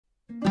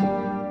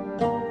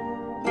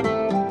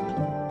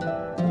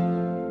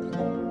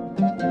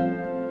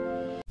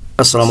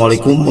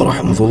Assalamualaikum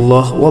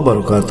warahmatullahi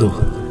wabarakatuh.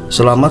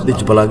 Selamat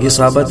berjumpa lagi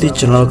sahabat di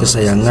channel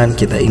kesayangan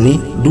kita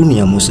ini,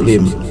 Dunia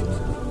Muslim.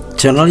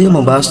 Channel yang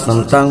membahas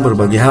tentang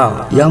berbagai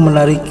hal yang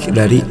menarik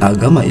dari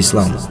agama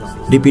Islam.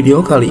 Di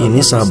video kali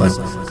ini sahabat,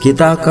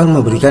 kita akan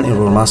memberikan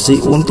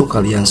informasi untuk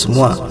kalian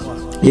semua,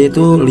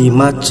 yaitu 5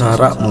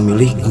 cara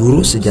memilih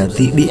guru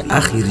sejati di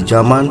akhir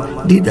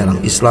zaman di dalam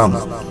Islam,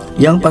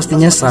 yang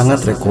pastinya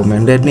sangat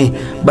recommended nih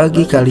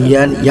bagi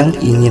kalian yang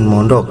ingin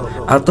mondok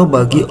atau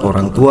bagi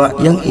orang tua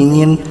yang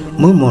ingin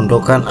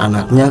memondokkan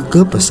anaknya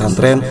ke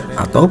pesantren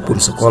ataupun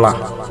sekolah.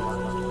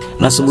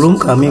 Nah, sebelum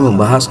kami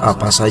membahas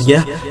apa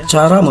saja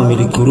cara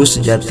memilih guru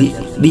sejati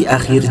di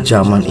akhir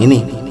zaman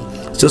ini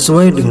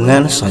sesuai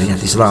dengan syariat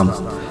Islam,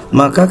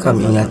 maka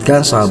kami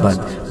ingatkan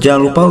sahabat,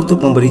 jangan lupa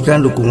untuk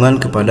memberikan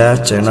dukungan kepada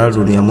channel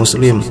Dunia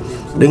Muslim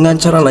dengan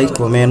cara like,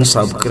 komen,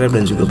 subscribe,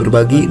 dan juga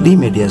berbagi di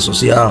media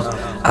sosial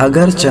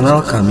agar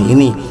channel kami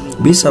ini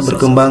bisa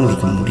berkembang di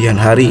kemudian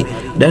hari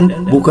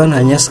dan bukan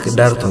hanya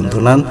sekedar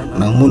tontonan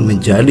namun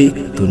menjadi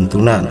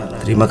tuntunan.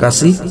 Terima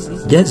kasih,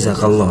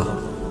 jazakallah.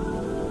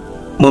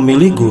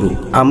 Memilih guru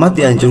amat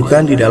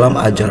dianjurkan di dalam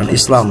ajaran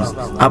Islam,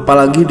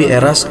 apalagi di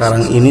era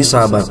sekarang ini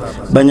sahabat.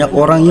 Banyak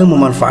orang yang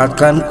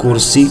memanfaatkan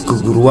kursi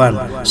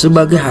keguruan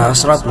sebagai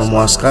hasrat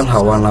memuaskan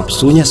hawa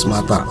nafsunya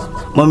semata.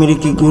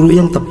 Memiliki guru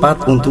yang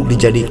tepat untuk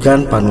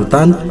dijadikan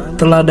panutan,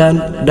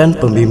 teladan, dan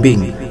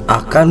pembimbing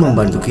akan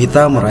membantu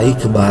kita meraih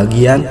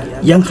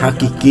kebahagiaan yang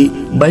hakiki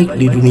baik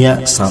di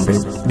dunia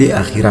sampai di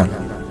akhirat.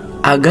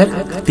 Agar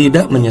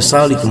tidak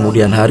menyesal di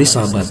kemudian hari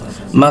sahabat,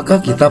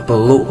 maka kita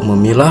perlu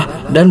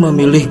memilah dan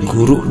memilih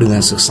guru dengan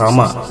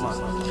seksama.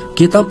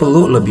 Kita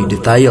perlu lebih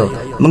detail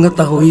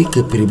mengetahui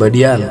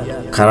kepribadian,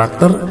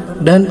 karakter,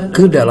 dan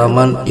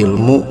kedalaman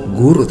ilmu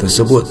guru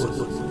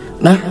tersebut.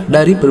 Nah,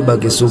 dari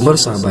berbagai sumber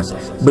sahabat,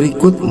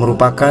 berikut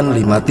merupakan 5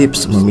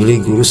 tips memilih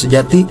guru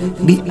sejati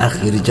di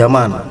akhir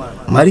zaman.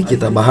 Mari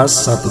kita bahas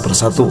satu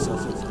persatu.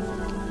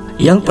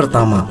 Yang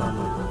pertama,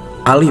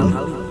 alim,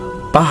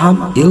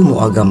 paham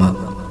ilmu agama.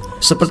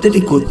 Seperti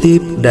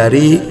dikutip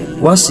dari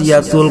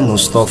Wasiyatul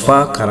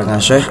Mustafa karangan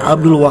Syekh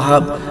Abdul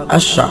Wahab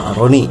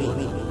Asy-Sya'rani.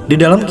 Di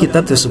dalam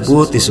kitab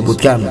tersebut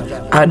disebutkan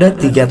ada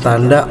 3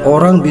 tanda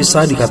orang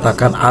bisa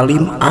dikatakan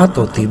alim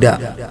atau tidak.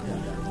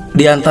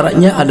 Di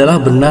antaranya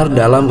adalah benar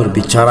dalam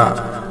berbicara,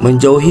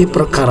 menjauhi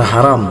perkara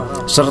haram,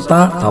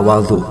 serta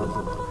tawadhu.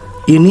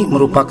 Ini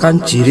merupakan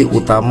ciri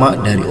utama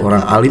dari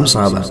orang alim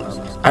sahabat.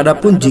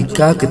 Adapun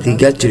jika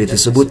ketiga ciri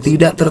tersebut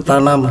tidak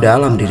tertanam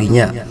dalam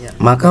dirinya,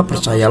 maka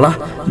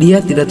percayalah dia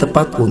tidak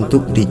tepat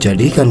untuk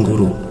dijadikan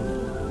guru.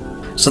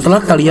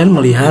 Setelah kalian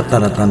melihat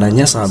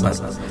tanda-tandanya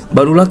sahabat,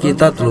 barulah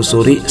kita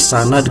telusuri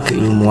sanad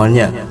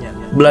keilmuannya.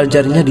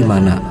 Belajarnya di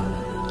mana,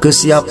 ke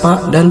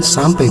siapa, dan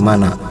sampai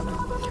mana.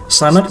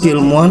 Sanad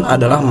keilmuan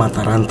adalah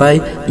mata rantai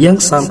yang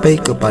sampai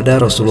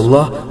kepada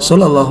Rasulullah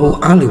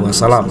Shallallahu Alaihi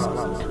Wasallam.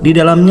 Di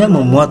dalamnya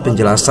memuat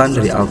penjelasan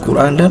dari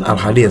Al-Quran dan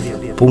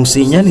Al-Hadits.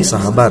 Fungsinya nih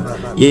sahabat,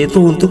 yaitu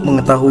untuk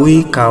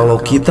mengetahui kalau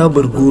kita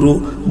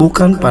berguru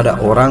bukan pada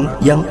orang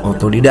yang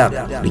otodidak.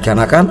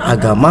 Dikarenakan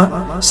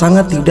agama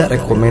sangat tidak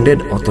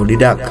recommended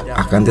otodidak,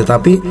 akan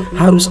tetapi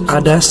harus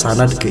ada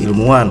sanad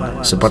keilmuan,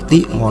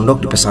 seperti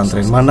mondok di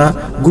pesantren mana,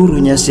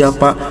 gurunya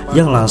siapa,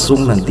 yang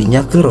langsung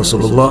nantinya ke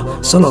Rasulullah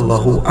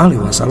Shallallahu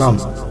Alaihi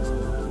Wasallam.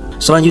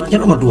 Selanjutnya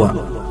nomor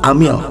 2,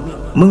 Amil,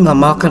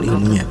 mengamalkan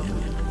ilmunya.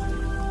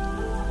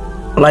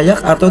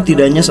 Layak atau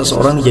tidaknya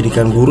seseorang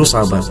dijadikan guru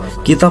sahabat,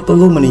 kita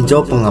perlu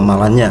meninjau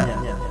pengamalannya.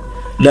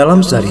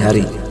 Dalam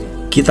sehari-hari,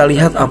 kita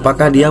lihat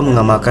apakah dia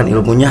mengamalkan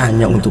ilmunya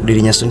hanya untuk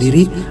dirinya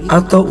sendiri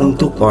atau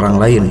untuk orang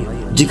lain.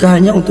 Jika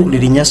hanya untuk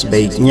dirinya,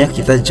 sebaiknya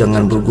kita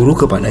jangan berguru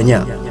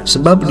kepadanya,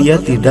 sebab dia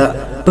tidak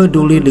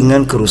peduli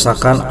dengan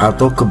kerusakan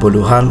atau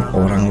kebodohan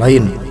orang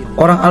lain.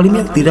 Orang alim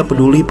yang tidak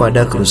peduli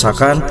pada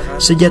kerusakan,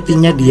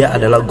 sejatinya dia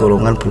adalah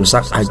golongan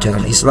perusak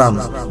ajaran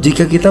Islam.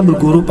 Jika kita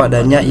berguru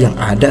padanya, yang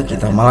ada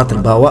kita malah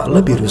terbawa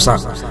lebih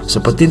rusak.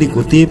 Seperti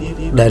dikutip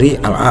dari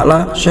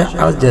Al-A'la, Syekh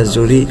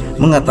Al-Jazuli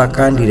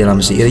mengatakan di dalam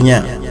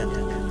syairnya,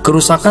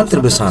 kerusakan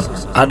terbesar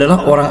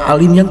adalah orang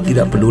alim yang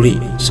tidak peduli,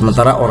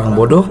 sementara orang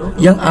bodoh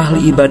yang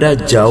ahli ibadah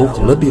jauh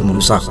lebih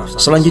merusak.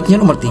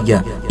 Selanjutnya nomor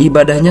 3,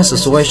 ibadahnya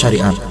sesuai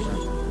syariat.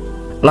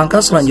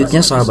 Langkah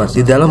selanjutnya sahabat, di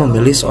dalam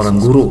memilih seorang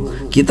guru,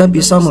 kita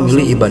bisa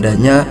memilih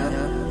ibadahnya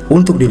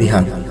untuk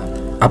dilihat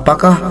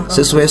apakah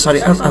sesuai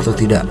syariat atau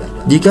tidak.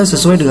 Jika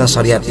sesuai dengan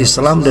syariat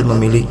Islam dan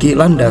memiliki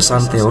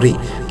landasan teori,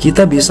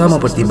 kita bisa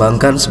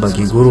mempertimbangkan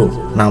sebagai guru.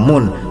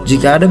 Namun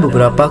jika ada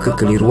beberapa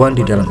kekeliruan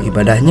di dalam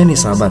ibadahnya nih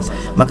sahabat,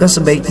 maka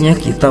sebaiknya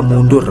kita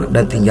mundur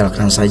dan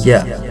tinggalkan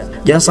saja.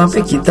 Jangan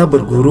sampai kita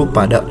berguru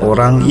pada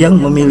orang yang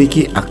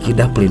memiliki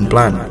akidah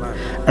pelin-pelan,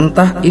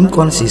 entah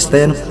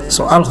inkonsisten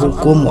soal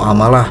hukum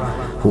muamalah,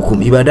 hukum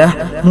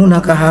ibadah,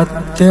 munakahat,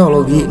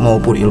 teologi,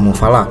 maupun ilmu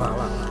falak.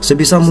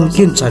 Sebisa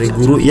mungkin cari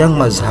guru yang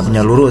mazhabnya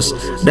lurus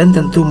dan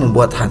tentu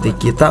membuat hati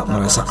kita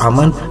merasa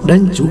aman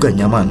dan juga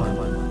nyaman.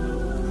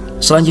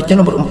 Selanjutnya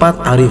nomor 4,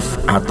 Arif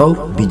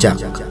atau bijak.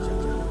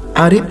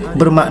 Arif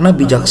bermakna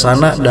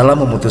bijaksana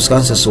dalam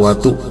memutuskan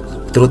sesuatu,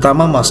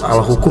 terutama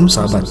masalah hukum,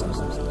 sahabat.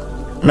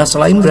 Nah,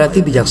 selain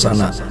berarti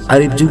bijaksana,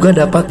 Arif juga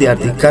dapat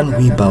diartikan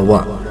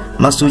wibawa.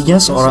 Maksudnya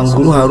seorang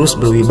guru harus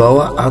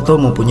berwibawa atau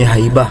mempunyai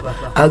haibah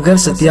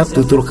agar setiap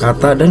tutur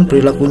kata dan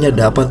perilakunya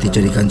dapat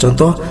dijadikan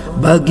contoh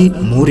bagi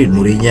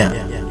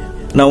murid-muridnya.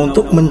 Nah,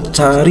 untuk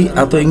mencari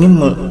atau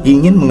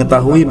ingin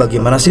mengetahui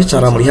bagaimana sih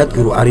cara melihat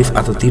guru Arif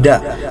atau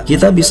tidak,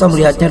 kita bisa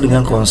melihatnya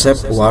dengan konsep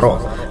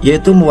waro,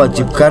 yaitu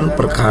mewajibkan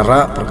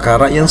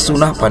perkara-perkara yang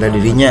sunnah pada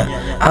dirinya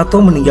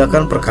atau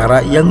meninggalkan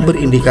perkara yang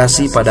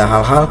berindikasi pada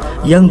hal-hal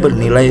yang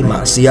bernilai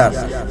maksiat.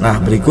 Nah,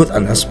 berikut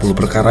ada 10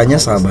 perkaranya,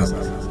 sahabat.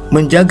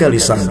 Menjaga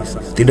lisan,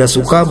 tidak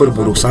suka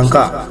berburuk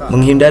sangka,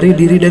 menghindari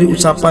diri dari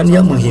ucapan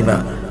yang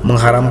menghina,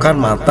 mengharamkan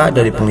mata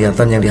dari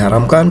penglihatan yang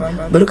diharamkan,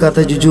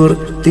 berkata jujur,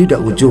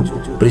 tidak ujub,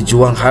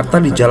 berjuang harta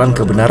di jalan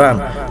kebenaran,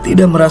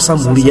 tidak merasa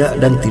mulia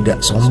dan tidak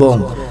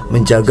sombong,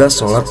 menjaga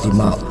sholat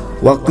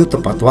 5 waktu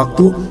tepat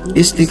waktu,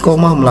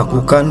 istiqomah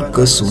melakukan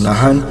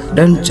kesunahan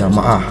dan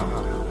jamaah.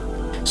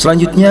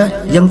 Selanjutnya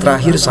yang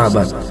terakhir,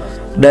 sahabat,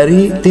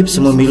 dari tips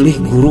memilih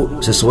guru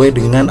sesuai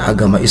dengan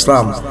agama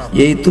Islam,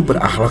 yaitu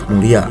berakhlak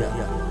mulia.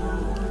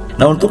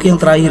 Nah, untuk yang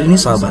terakhir ini,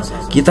 sahabat,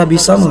 kita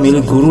bisa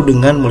memilih guru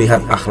dengan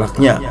melihat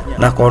akhlaknya.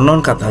 Nah, konon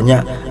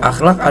katanya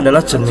akhlak adalah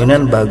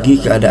cerminan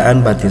bagi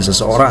keadaan batin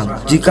seseorang.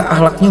 Jika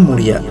akhlaknya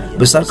mulia,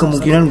 besar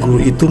kemungkinan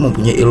guru itu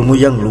mempunyai ilmu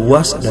yang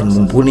luas dan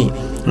mumpuni.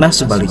 Nah,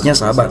 sebaliknya,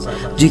 sahabat,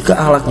 jika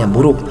akhlaknya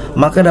buruk,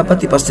 maka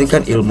dapat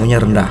dipastikan ilmunya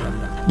rendah.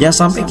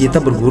 Jangan sampai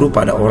kita berguru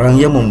pada orang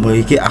yang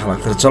memiliki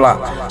akhlak tercela,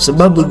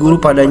 sebab berguru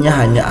padanya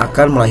hanya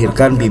akan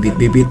melahirkan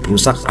bibit-bibit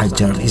perusak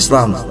ajaran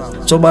Islam.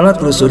 Cobalah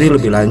telusuri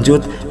lebih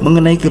lanjut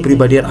mengenai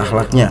kepribadian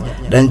akhlaknya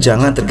dan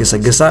jangan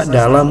tergesa-gesa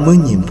dalam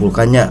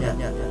menyimpulkannya.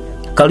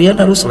 Kalian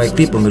harus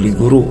selektif memilih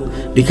guru,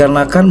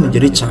 dikarenakan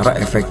menjadi cara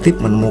efektif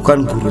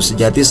menemukan guru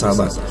sejati,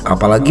 sahabat,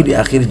 apalagi di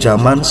akhir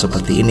zaman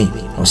seperti ini.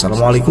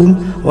 Wassalamualaikum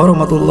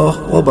warahmatullahi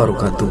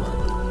wabarakatuh.